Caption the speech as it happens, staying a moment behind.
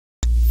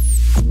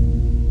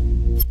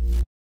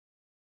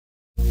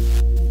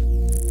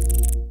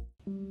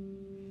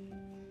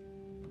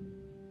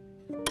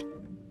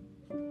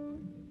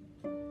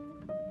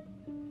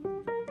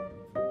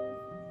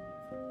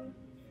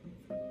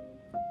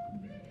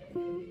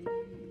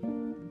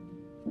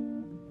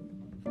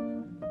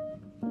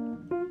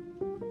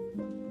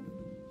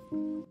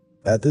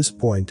At this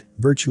point,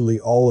 virtually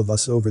all of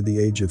us over the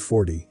age of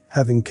 40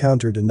 have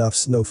encountered enough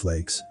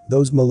snowflakes,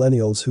 those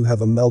millennials who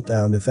have a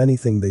meltdown if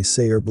anything they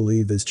say or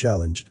believe is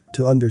challenged,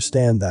 to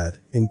understand that,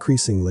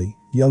 increasingly,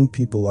 young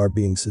people are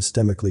being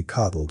systemically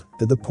coddled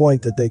to the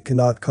point that they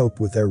cannot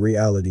cope with their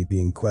reality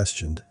being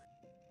questioned.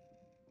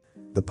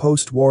 The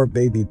post-war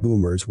baby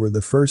boomers were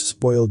the first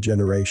spoiled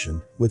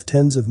generation, with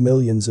tens of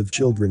millions of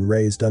children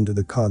raised under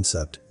the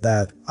concept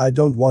that, "I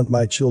don't want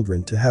my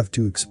children to have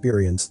to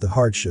experience the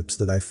hardships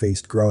that I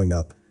faced growing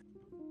up."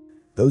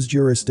 Those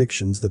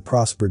jurisdictions that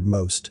prospered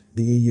most,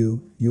 the EU,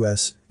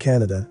 US,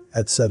 Canada,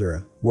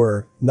 etc.,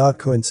 were, not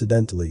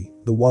coincidentally,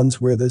 the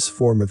ones where this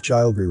form of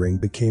child-rearing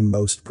became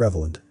most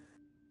prevalent.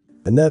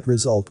 The net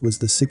result was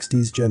the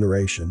 60s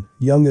generation,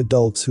 young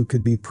adults who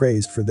could be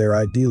praised for their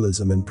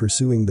idealism in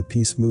pursuing the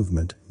peace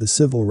movement, the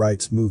civil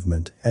rights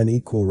movement, and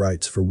equal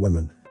rights for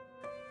women.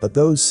 But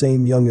those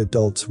same young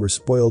adults were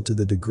spoiled to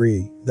the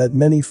degree that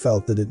many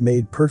felt that it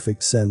made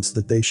perfect sense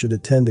that they should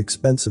attend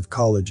expensive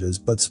colleges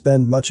but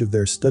spend much of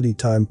their study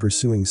time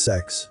pursuing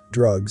sex,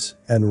 drugs,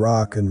 and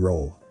rock and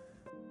roll.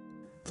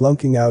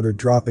 Flunking out or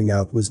dropping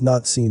out was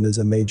not seen as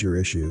a major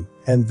issue,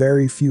 and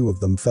very few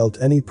of them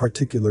felt any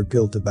particular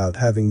guilt about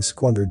having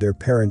squandered their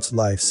parents'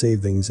 life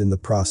savings in the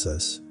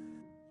process.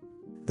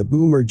 The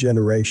boomer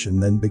generation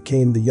then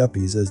became the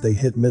yuppies as they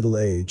hit middle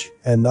age,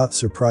 and not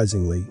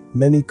surprisingly,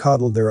 many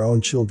coddled their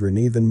own children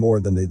even more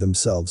than they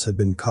themselves had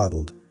been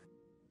coddled.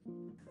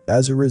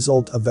 As a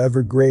result of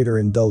ever greater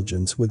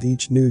indulgence with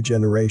each new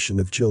generation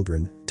of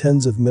children,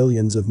 tens of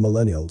millions of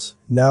millennials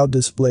now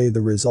display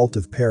the result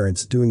of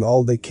parents doing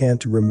all they can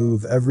to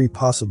remove every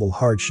possible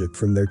hardship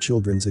from their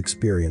children's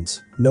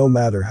experience, no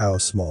matter how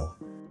small.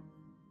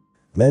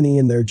 Many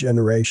in their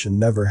generation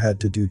never had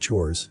to do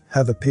chores,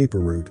 have a paper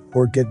route,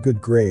 or get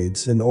good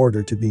grades in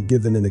order to be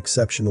given an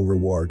exceptional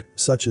reward,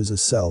 such as a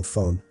cell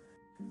phone.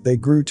 They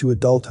grew to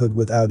adulthood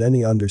without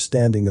any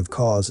understanding of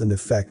cause and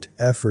effect,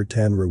 effort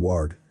and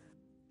reward.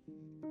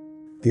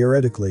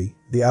 Theoretically,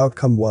 the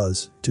outcome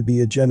was to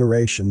be a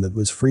generation that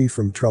was free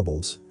from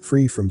troubles,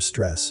 free from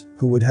stress,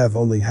 who would have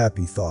only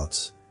happy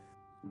thoughts.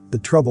 The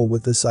trouble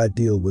with this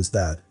ideal was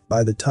that,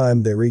 by the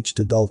time they reached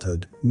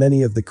adulthood,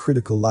 many of the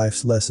critical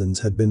life's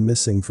lessons had been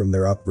missing from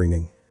their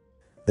upbringing.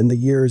 In the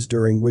years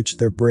during which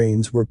their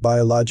brains were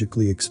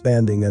biologically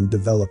expanding and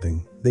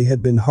developing, they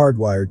had been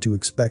hardwired to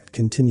expect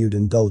continued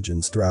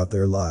indulgence throughout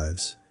their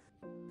lives.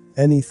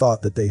 Any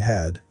thought that they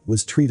had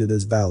was treated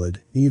as valid,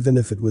 even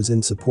if it was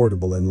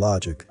insupportable in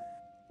logic.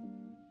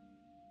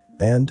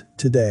 And,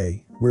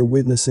 today, we're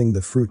witnessing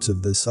the fruits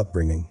of this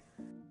upbringing.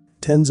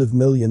 Tens of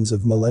millions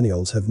of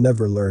millennials have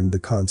never learned the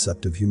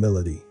concept of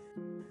humility.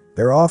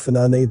 They're often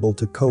unable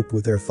to cope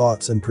with their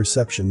thoughts and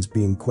perceptions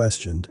being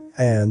questioned,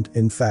 and,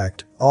 in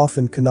fact,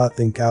 often cannot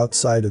think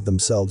outside of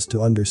themselves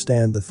to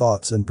understand the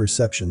thoughts and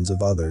perceptions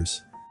of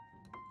others.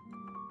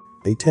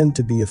 They tend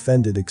to be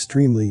offended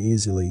extremely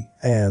easily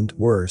and,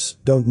 worse,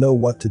 don't know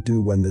what to do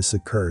when this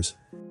occurs.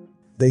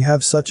 They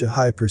have such a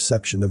high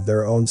perception of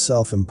their own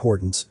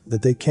self-importance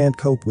that they can't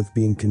cope with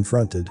being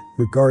confronted,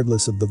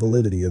 regardless of the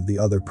validity of the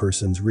other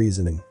person's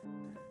reasoning.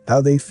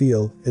 How they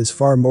feel is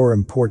far more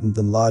important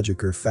than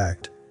logic or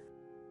fact.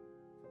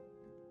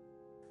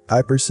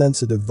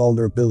 Hypersensitive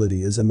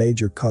vulnerability is a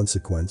major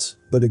consequence,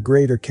 but a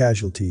greater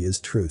casualty is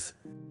truth.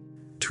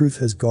 Truth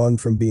has gone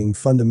from being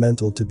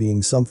fundamental to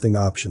being something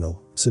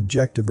optional,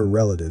 subjective or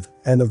relative,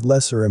 and of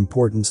lesser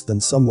importance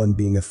than someone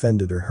being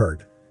offended or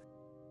hurt.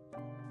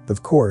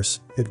 Of course,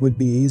 it would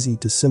be easy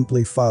to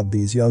simply fob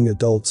these young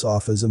adults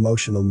off as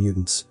emotional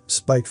mutants,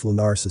 spiteful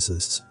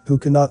narcissists, who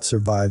cannot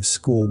survive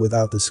school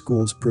without the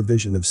school's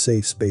provision of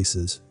safe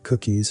spaces,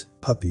 cookies,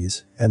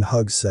 puppies, and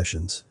hug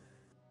sessions.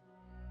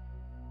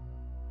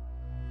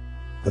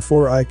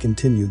 Before I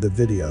continue the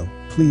video,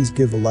 please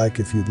give a like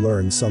if you'd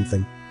learned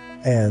something.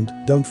 And,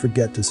 don't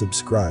forget to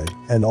subscribe,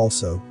 and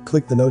also,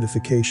 click the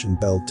notification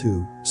bell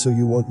too, so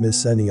you won't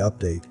miss any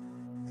update.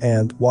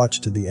 And,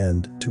 watch to the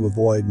end to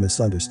avoid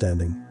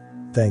misunderstanding.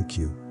 Thank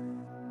you.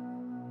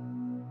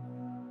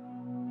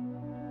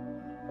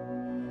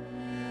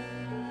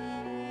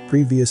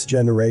 Previous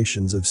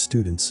generations of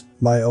students,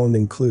 my own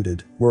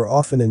included, were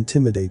often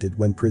intimidated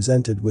when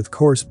presented with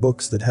course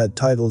books that had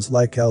titles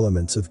like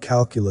Elements of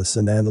Calculus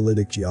and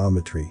Analytic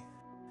Geometry.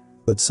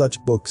 But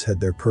such books had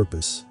their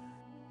purpose.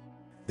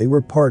 They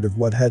were part of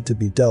what had to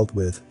be dealt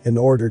with in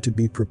order to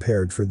be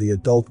prepared for the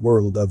adult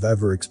world of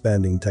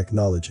ever-expanding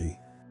technology.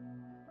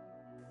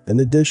 In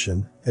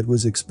addition, it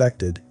was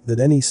expected that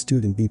any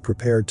student be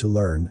prepared to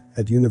learn,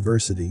 at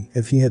university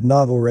if he had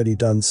not already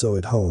done so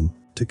at home,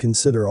 to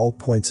consider all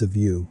points of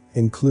view,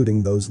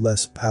 including those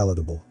less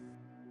palatable.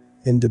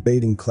 In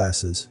debating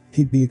classes,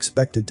 he'd be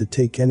expected to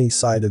take any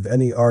side of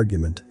any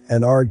argument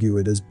and argue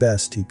it as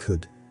best he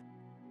could.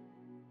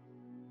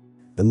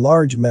 In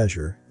large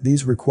measure,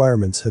 these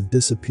requirements have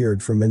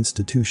disappeared from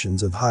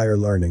institutions of higher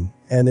learning,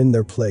 and in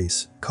their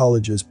place,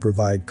 colleges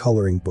provide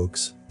coloring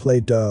books,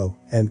 Play-Doh,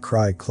 and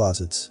cry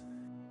closets.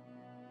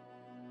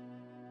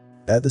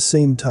 At the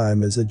same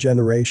time as a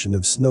generation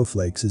of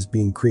snowflakes is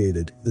being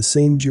created, the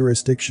same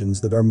jurisdictions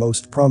that are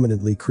most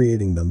prominently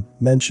creating them,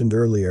 mentioned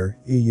earlier,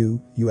 EU,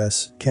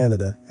 US,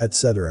 Canada,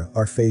 etc.,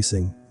 are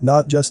facing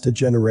not just a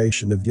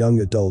generation of young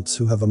adults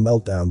who have a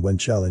meltdown when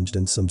challenged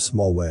in some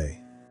small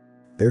way.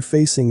 They're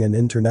facing an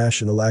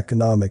international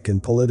economic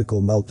and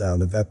political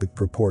meltdown of epic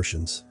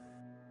proportions.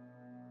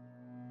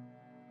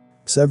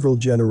 Several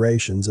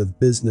generations of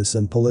business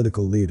and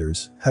political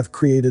leaders have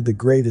created the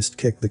greatest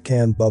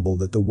kick-the-can bubble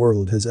that the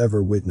world has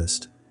ever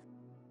witnessed.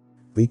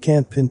 We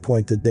can't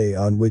pinpoint the day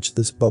on which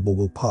this bubble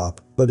will pop,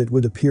 but it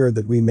would appear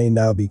that we may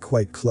now be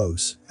quite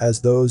close,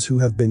 as those who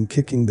have been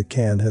kicking the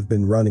can have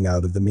been running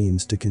out of the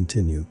means to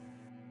continue.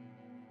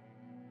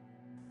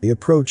 The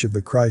approach of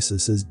the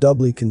crisis is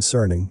doubly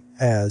concerning,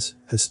 as,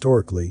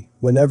 historically,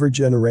 whenever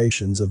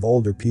generations of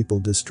older people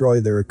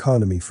destroy their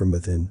economy from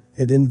within,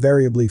 it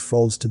invariably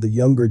falls to the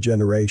younger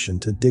generation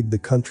to dig the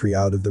country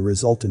out of the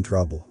resultant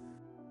rubble.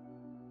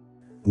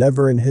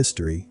 Never in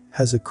history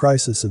has a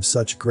crisis of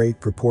such great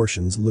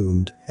proportions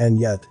loomed,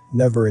 and yet,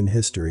 never in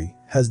history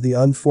has the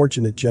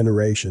unfortunate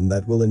generation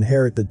that will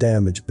inherit the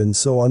damage been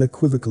so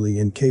unequivocally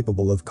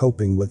incapable of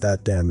coping with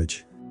that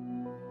damage.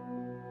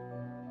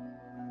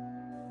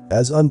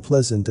 As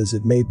unpleasant as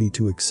it may be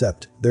to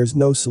accept, there's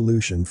no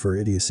solution for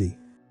idiocy.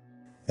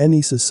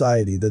 Any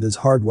society that has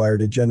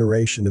hardwired a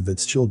generation of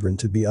its children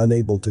to be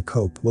unable to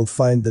cope will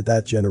find that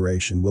that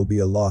generation will be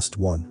a lost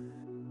one.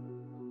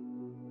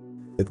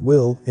 It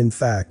will, in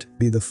fact,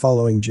 be the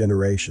following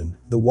generation,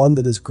 the one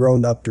that has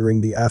grown up during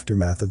the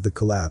aftermath of the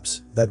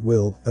collapse, that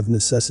will, of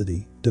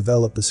necessity,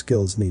 develop the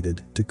skills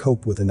needed to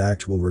cope with an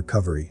actual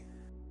recovery.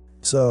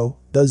 So,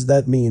 does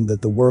that mean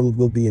that the world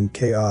will be in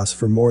chaos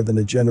for more than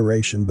a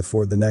generation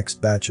before the next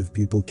batch of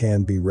people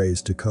can be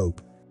raised to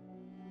cope?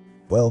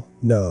 Well,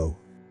 no.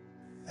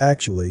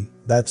 Actually,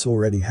 that's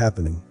already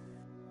happening.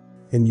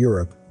 In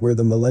Europe, where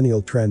the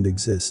millennial trend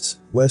exists,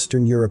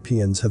 Western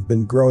Europeans have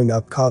been growing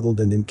up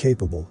coddled and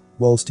incapable,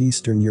 whilst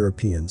Eastern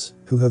Europeans,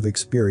 who have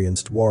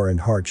experienced war and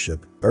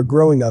hardship, are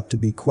growing up to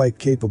be quite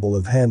capable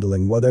of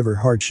handling whatever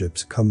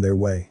hardships come their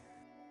way.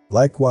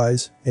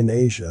 Likewise, in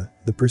Asia,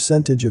 the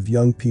percentage of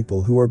young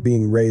people who are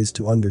being raised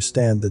to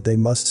understand that they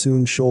must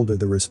soon shoulder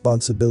the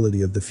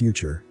responsibility of the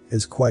future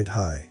is quite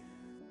high.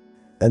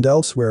 And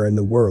elsewhere in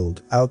the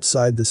world,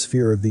 outside the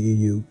sphere of the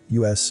EU,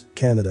 US,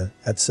 Canada,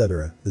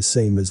 etc., the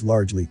same is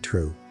largely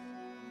true.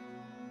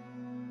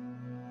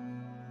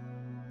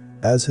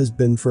 As has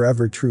been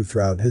forever true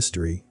throughout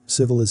history,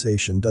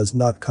 civilization does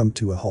not come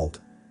to a halt.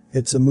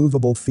 It's a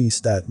movable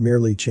feast that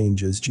merely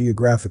changes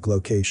geographic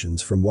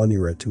locations from one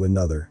era to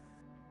another.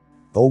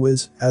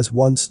 Always, as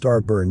one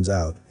star burns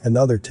out,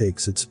 another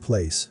takes its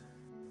place.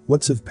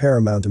 What's of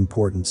paramount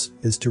importance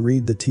is to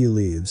read the tea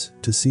leaves,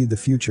 to see the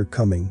future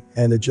coming,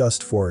 and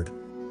adjust for it.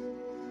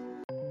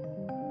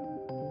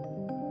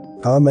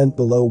 Comment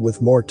below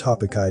with more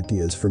topic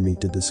ideas for me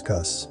to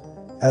discuss.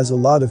 As a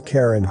lot of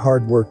care and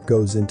hard work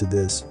goes into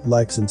this,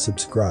 likes and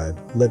subscribe,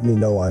 let me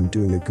know I'm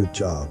doing a good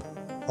job.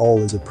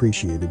 All is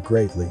appreciated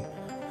greatly.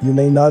 You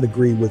may not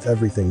agree with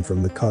everything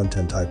from the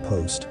content I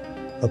post.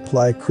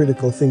 Apply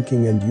critical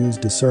thinking and use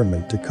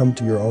discernment to come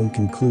to your own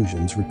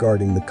conclusions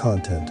regarding the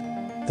content.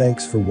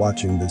 Thanks for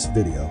watching this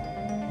video.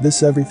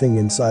 This Everything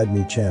Inside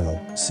Me channel,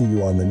 see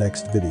you on the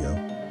next video.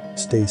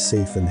 Stay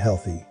safe and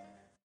healthy.